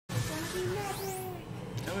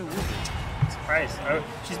Tell me what. Surprised. Oh,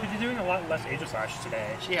 she's been doing a lot less Aegislash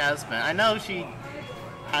today. She has been. I know she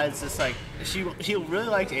has this like she really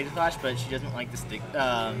likes Aegislash, but she doesn't like the stick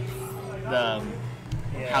how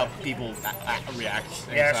people react.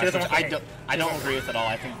 To Yeah, she doesn't. I don't agree with at all.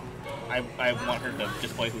 I think I want her to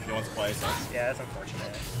just play who she wants to play. So. Yeah, that's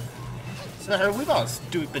unfortunate. So her Weavile's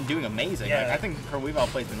been doing amazing. Yeah. Like, I think her Weavile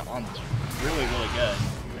play's been on really good.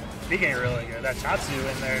 Speaking of really good, that Tatsu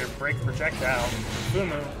in there to break the projectile.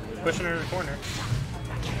 Fumu pushing her to the corner.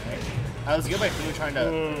 That was good by Fumu trying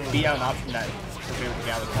to beat out an option that was able to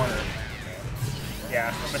get out of the corner.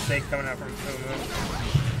 Yeah, a mistake coming out from Fumu.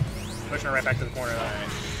 Pushing her right back to the corner though.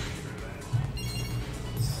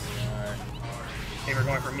 Paper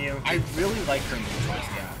going for Mew. I really like her Mew choice,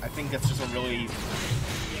 yeah. I think that's just a really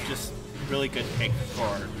good pick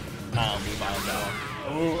for Weavile now.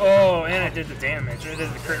 Ooh, oh, and it did the damage. It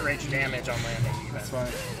did the crit rage damage on landing. That's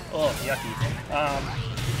fine. Oh, yucky.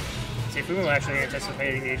 See, Fumu actually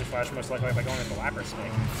anticipating the Aegislash most likely by going into Lapper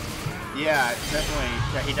Stick. Yeah, definitely.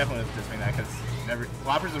 Yeah, he definitely was anticipating that because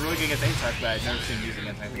Lapper's are really good against Aegislash, but I've never seen him use it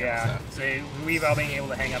against anything else. Yeah, so Weavile being able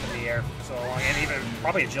to hang up in the air for so long, and even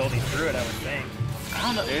probably agility through it, I would think. I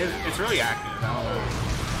don't know. It's really active. I don't know.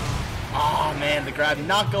 Oh man, the grab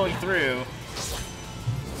not going through.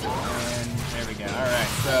 And there we go. All right,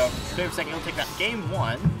 so PaperSak will take that game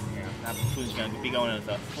 1. Yeah, that Fu's going to be going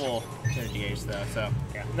into full synergy age though. So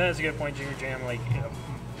yeah, that's a good point, Junior Jam. Like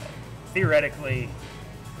theoretically,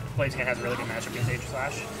 Blaziken has a really good matchup against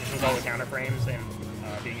Aegislash, just with all the counter frames and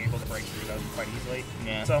being able to break through those quite easily.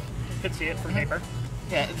 Yeah. So could see it from Paper.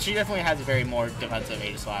 Yeah, she definitely has a very more defensive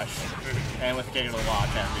Aegislash, and with getting a lot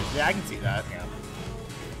of counters. Yeah, I can see that. Yeah.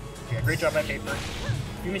 Yeah, great job by Paper. A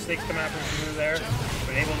few mistakes coming out from Fumu there,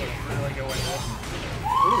 but able to really go into this.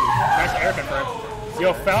 Ooh, nice air confirm.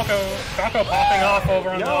 Yo, Falco popping off over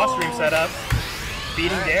on the off-stream setup,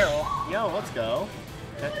 beating Daryl. Yo, let's go.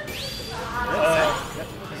 Okay.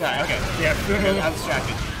 Yeah, Fumu. I'm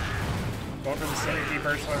distracted. Going for the synergy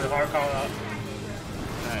burst for the hard call out.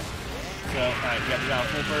 Alright. So, alright, you got a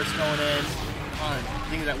full burst going in.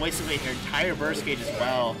 Thinking that wasted away your entire burst gauge as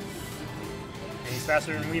well. And he's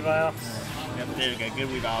faster than Weavile. Yep, there we go. Good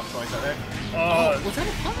Weavile choice out there. Oh, was that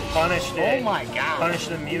a punish? Punished it. Oh my god. Punished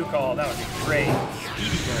the Mew call. That would be great.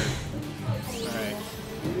 Speedy bird.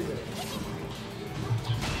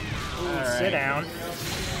 Alright. Sit down.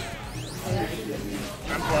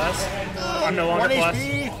 I'm plus. I'm no longer plus.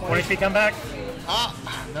 1 HP comeback.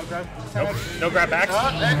 No grab. No grab backs.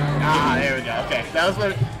 There we go. Okay, that was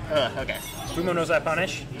what. Okay. Fumu knows that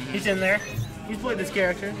punish. He's in there. He's played this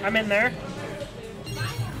character. I'm in there.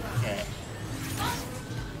 Okay.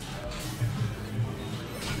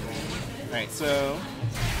 Alright, so.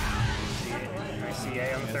 Nice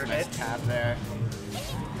CA on the third hit. Tap there.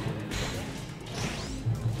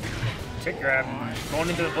 Tick grab. Going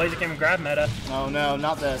into the Blaziken grab meta. Oh no,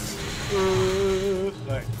 not this.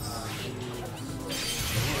 Right.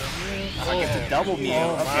 I get to double Mew.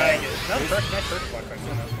 Okay. Nice first block.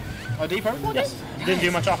 Oh, did he perfect block? Yes. He didn't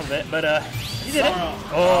do much off of it, but he did it.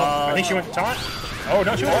 Oh, I think she went to taunt. Oh,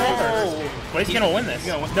 no, she went over. Blaziken will win this.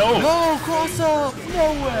 No! No, cross up!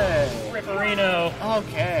 No way! Ripperino.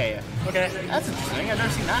 Okay. Okay. That's interesting. I've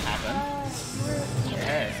never seen that happen.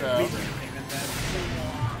 Okay, so.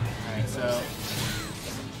 Alright, so.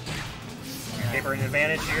 Paper an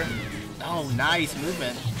advantage here. Oh, nice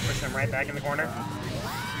movement. Pushing him right back in the corner.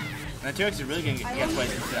 And the 2X is really going to get played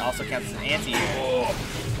since it also counts as an anti here.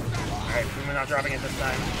 Alright, Fumu not dropping it this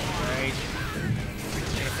time. Right.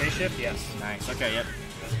 Gonna phase shift? Yes. Nice. Okay, yep.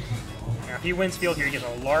 Now, if he wins field here, he gets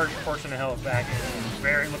a large portion of health back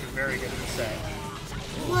and looking very good in the set.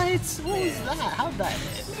 What? What was that? How'd that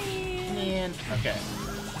hit? Man. Okay.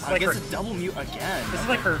 I guess a double Mew again. This is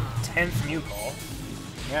like her 10th Mew call.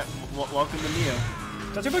 Yep. Welcome to Mew.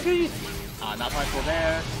 Tatsubuki! Not possible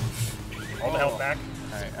there. All the health back.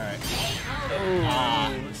 Alright.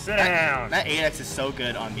 Sit down. That 8X is so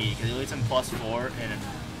good on me because it leaves him +4 and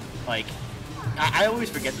like I always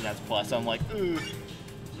forget that that's plus, so I'm like, ooh.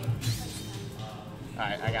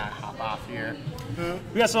 Alright, I gotta hop off here.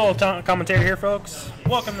 We got some little commentary here, folks.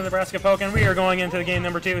 Welcome to Nebraska Pokken. We are going into game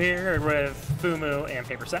number 2 here with Fumu and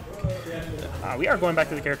PaperSak. We are going back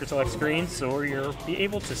to the character select screen, so you'll be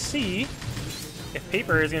able to see if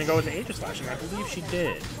Paper is going to go with the Aegislash, and I believe she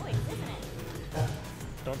did.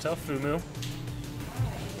 Don't tell Fumu.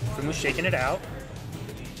 Fumu's shaking it out.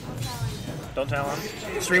 Don't tell him.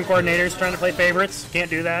 Stream coordinators trying to play favorites. Can't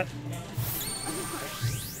do that.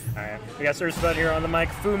 Alright, we got Service Bud here on the mic.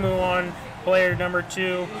 Fumu on player number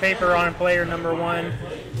 2. Paper on player number 1.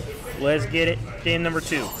 Let's get it. Game number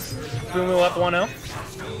 2. Fumu up 1-0.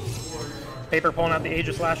 Paper pulling out the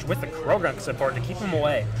Aegislash with the Krogunk support to keep him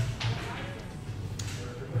away.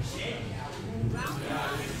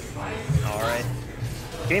 Alright.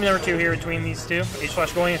 Game number 2 here between these two.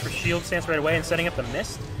 Aegislash going in for shield stance right away and setting up the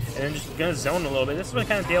mist. And then just going to zone a little bit. This is what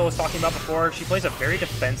kind of Dale was talking about before. She plays a very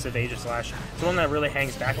defensive Aegislash. It's one that really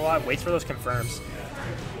hangs back a lot, waits for those confirms.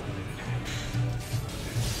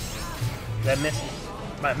 That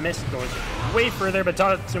mist goes way further, but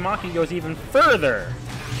Tatsumaki goes even further.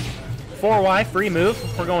 4Y, free move.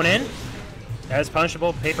 We're going in. That is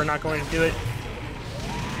punishable. Paper not going to do it.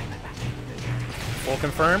 Full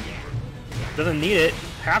confirm. Doesn't need it.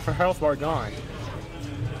 Half her health bar gone.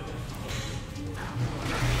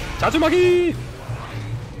 Tatsumaki!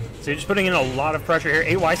 So you're just putting in a lot of pressure here.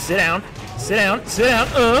 8Y, sit down. Sit down. Sit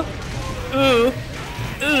down.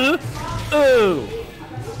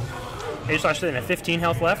 Aegislash sitting at 15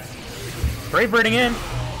 health left. Brave birding in.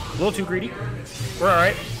 A little too greedy. We're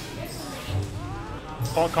alright.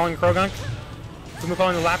 Calling Krogunk. Fumu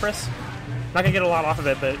calling the Lapras. Not gonna get a lot off of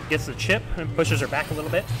it, but gets the chip and pushes her back a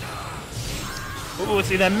little bit. Ooh,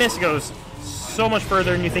 see that miss goes so much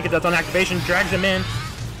further than you think it does on activation. Drags him in.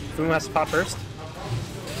 Fumu has to pop first.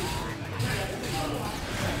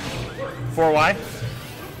 4Y.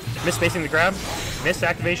 Miss spacing the grab. Missed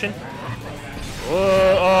activation.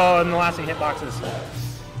 Oh, and the lasting hitboxes.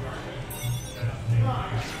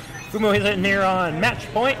 Fumu hitting here on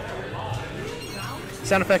match point.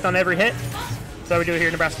 Sound effect on every hit. That's how we do it here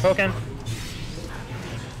in Nebraska Pokken.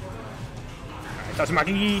 Alright,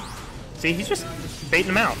 Tatsumaki. See, he's just baiting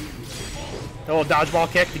him out. A little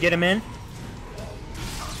dodgeball kick to get him in.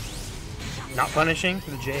 Not punishing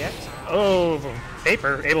the JX. Oh,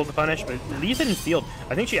 Paper able to punish, but leaves it in field.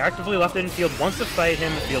 I think she actively left it in field, wants to fight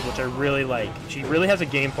him in field, which I really like. She really has a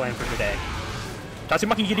game plan for today.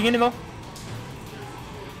 Tatsumaki getting in though.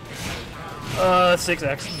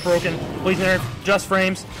 6X. Broken. Please nerf. Just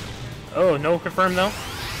frames. Oh, no confirm though.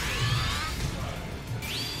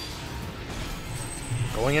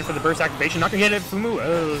 Going in for the burst activation. Not gonna get it. Fumu.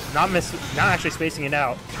 Oh, not actually spacing it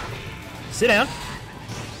out. Sit down.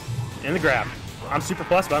 In the grab. I'm super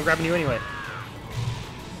plus, but I'm grabbing you anyway.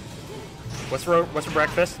 What's for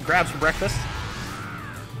breakfast? Grabs for breakfast.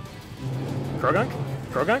 Krogunk?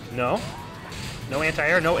 Krogunk? No. No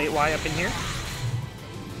anti-air, no 8Y up in here.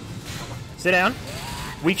 Sit down.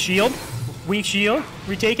 Weak shield. Weak shield.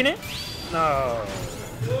 Retaking it? No.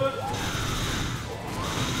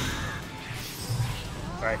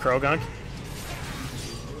 Alright, Krogunk.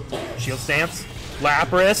 Shield stance.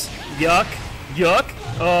 Lapras. Yuck. Yuck.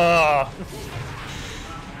 Oh.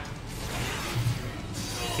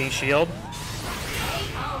 King Shield.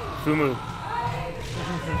 Fumu.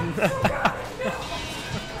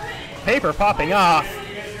 Paper popping off.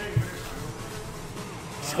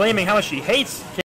 Exclaiming how much she hates